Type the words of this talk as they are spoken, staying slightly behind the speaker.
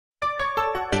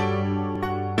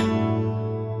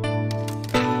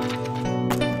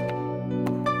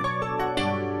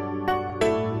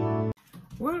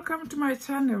my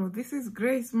channel. This is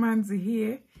Grace Manzi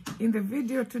here. In the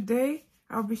video today,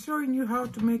 I'll be showing you how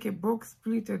to make a box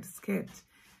pleated skirt.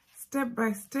 Step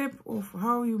by step of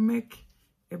how you make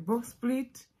a box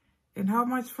pleat and how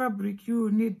much fabric you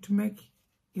need to make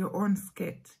your own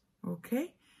skirt.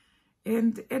 Okay?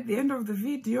 And at the end of the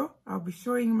video, I'll be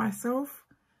showing myself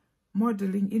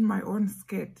modeling in my own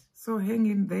skirt. So hang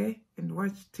in there and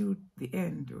watch till the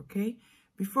end, okay?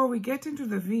 Before we get into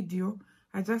the video,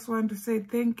 I just want to say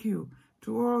thank you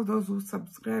to all those who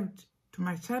subscribed to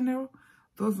my channel,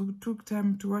 those who took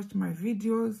time to watch my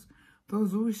videos,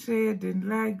 those who shared and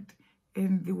liked,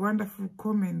 and the wonderful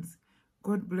comments.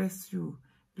 God bless you.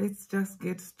 Let's just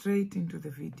get straight into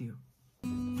the video.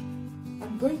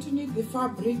 I'm going to need the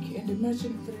fabric and the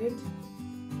matching thread,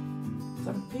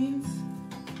 some pins,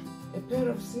 a pair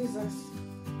of scissors,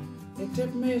 a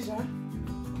tape measure,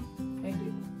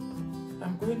 and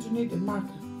I'm going to need a marker.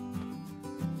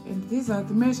 And these are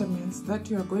the measurements that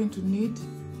you are going to need: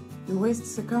 the waist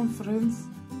circumference,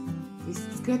 the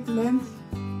skirt length,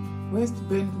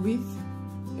 waistband width,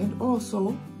 and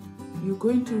also you're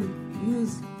going to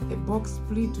use a box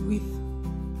pleat width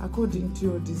according to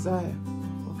your desire.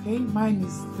 Okay, mine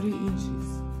is 3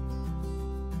 inches.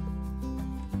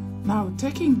 Now,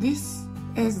 taking this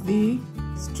as the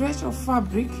stretch of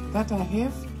fabric that I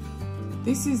have,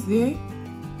 this is the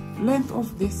length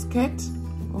of the skirt,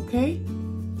 okay,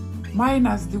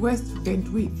 minus the waistband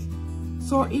width.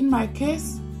 So in my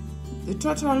case, the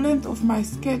total length of my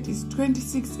skirt is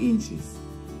 26 inches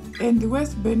and the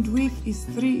waistband width is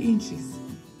 3 inches.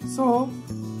 So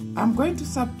I'm going to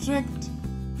subtract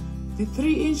the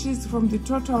 3 inches from the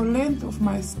total length of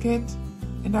my skirt,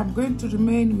 and I'm going to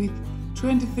remain with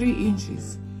 23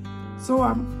 inches. So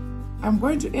I'm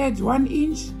going to add 1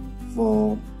 inch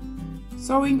for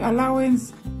sewing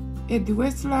allowance at the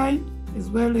waistline as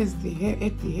well as at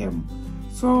the hem.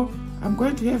 So I'm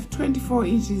going to have 24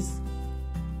 inches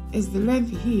as the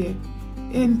length here,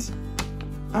 and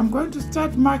I'm going to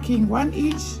start marking 1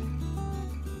 inch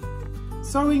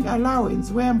sewing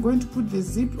allowance where I'm going to put the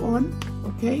zip on.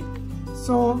 Okay,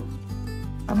 so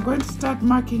I'm going to start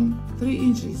marking 3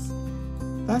 inches.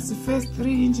 That's the first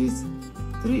 3 inches,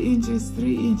 3 inches,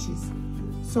 3 inches.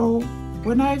 So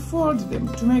when I fold them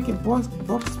to make a box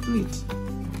pleat,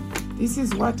 this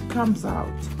is what comes out,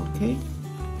 okay?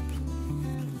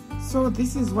 So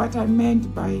this is what I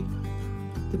meant by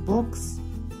the box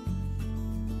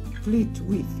pleat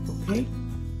width, okay?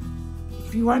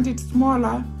 If you want it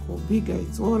smaller or bigger,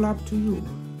 it's all up to you,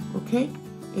 okay?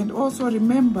 And also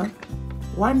remember,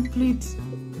 1 pleat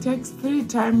takes 3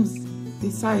 times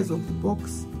the size of the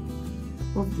box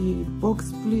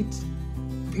pleat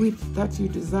width that you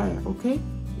desire, okay?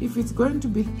 If it's going to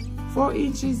be 4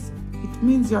 inches, it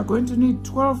means you're going to need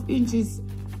 12 inches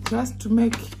just to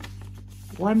make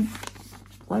one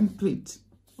pleat,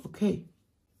 okay?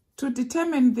 To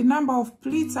determine the number of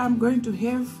pleats I'm going to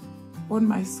have on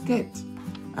my skirt,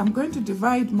 I'm going to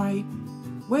divide my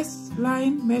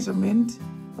waistline measurement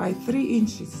by 3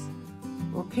 inches,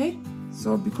 okay?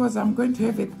 So because I'm going to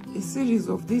have a series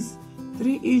of these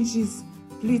 3 inches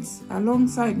pleats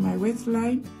alongside my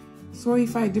waistline, so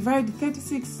if I divide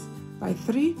 36 by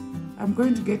 3, I'm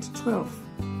going to get 12.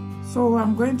 So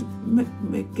I'm going to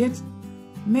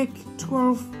make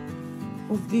 12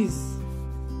 of these,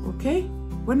 okay?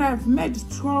 When I've made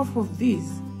 12 of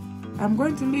these, I'm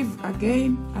going to leave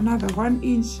again another 1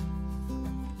 inch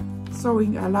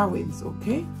sewing allowance,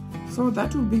 okay? So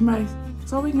that will be my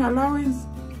sewing allowance,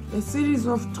 a series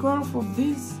of 12 of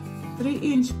these 3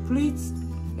 inch pleats,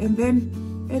 and then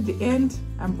at the end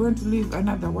I'm going to leave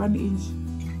another 1 inch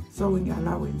sewing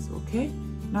allowance, okay?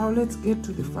 Now let's get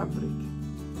to the fabric.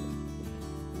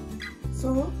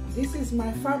 So this is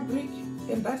my fabric,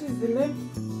 and that is the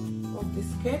length of the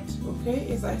skirt,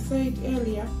 okay? As I said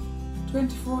earlier,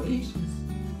 24 inches,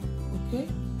 okay?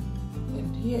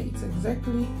 And here it's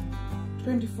exactly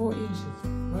 24 inches,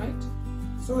 right?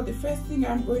 So the first thing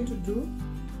I'm going to do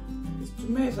is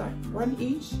to measure 1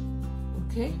 inch,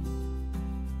 okay?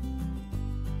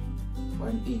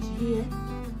 1 inch here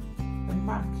and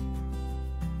mark,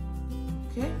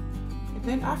 okay? And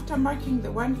then after marking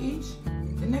the 1 inch,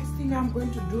 the next thing I'm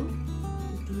going to do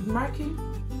is to be marking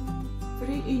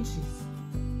 3 inches,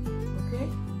 okay?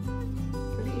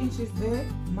 3 inches there,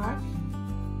 mark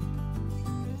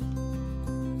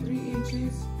 3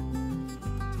 inches,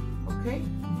 okay?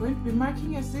 I'm going to be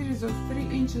marking a series of 3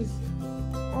 inches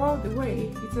all the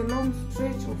way. It's a long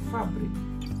stretch of fabric,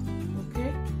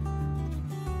 okay?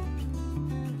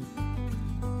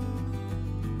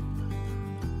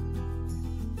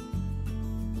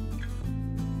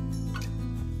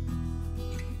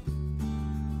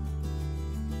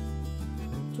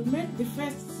 To make the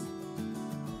first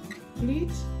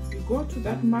pleat, you go to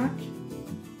that mark,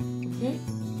 okay?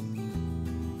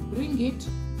 Bring it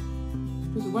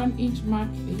to the 1 inch mark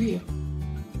here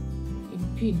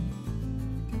and pin,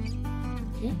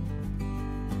 okay?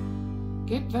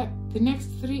 Get the next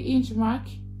 3 inch mark,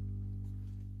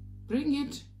 bring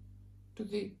it to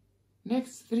the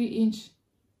next 3 inch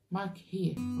mark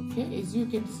here, okay? As you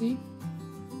can see,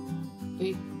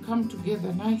 they come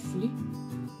together nicely.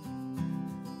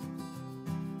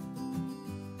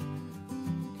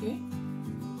 Okay.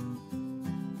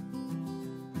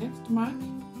 Next mark,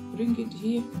 bring it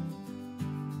here.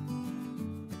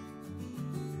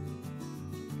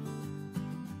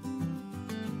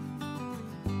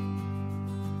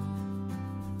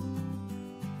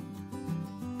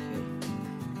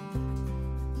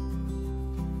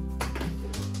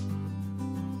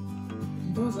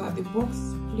 Those are the box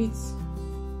pleats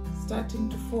starting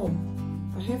to form.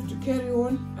 I have to carry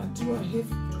on until I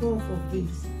have 12 of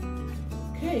these.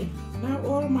 Okay, now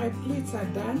all my pleats are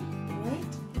done,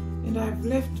 right? And I've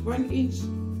left 1 inch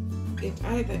at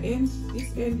either end,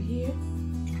 this end here,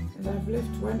 and I've left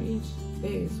 1 inch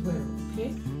there as well,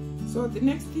 okay? So the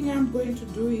next thing I'm going to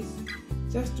do is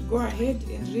just to go ahead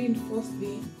and reinforce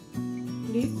the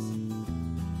pleats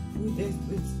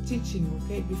with stitching,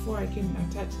 okay, before I can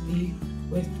attach the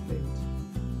waistband.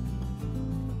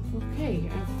 Okay,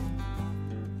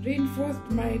 I've reinforced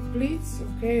my pleats,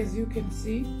 okay, as you can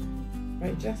see,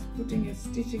 by just putting a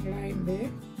stitching line there.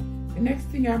 The next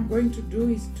thing I'm going to do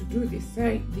is to do the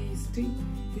side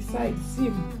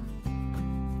seam,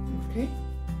 okay?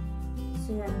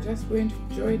 So I'm just going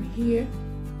to join here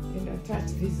and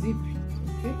attach the zip,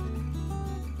 okay?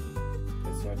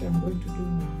 That's what I'm going to do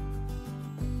now.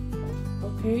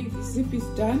 Okay, the zip is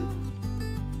done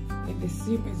and the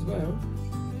seam as well,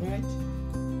 right?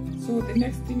 So the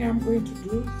next thing I'm going to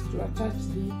do is to attach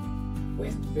the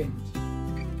waistband.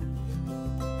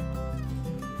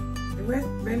 The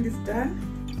waistband is done.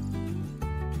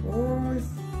 Oh,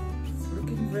 it's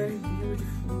looking very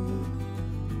beautiful.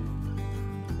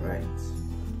 Right.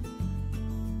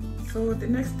 So the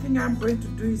next thing I'm going to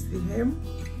do is the hem.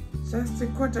 Just a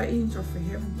 1/4 inch of a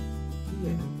hem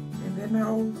here. And then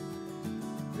I'll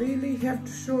really have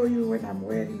to show you when I'm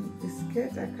wearing the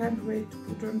skirt. I can't wait to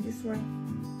put on this one.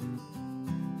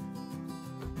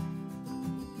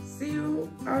 See you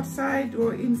outside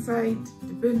or inside,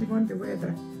 depending on the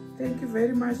weather. Thank you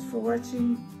very much for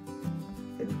watching,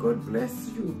 and God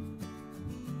bless you.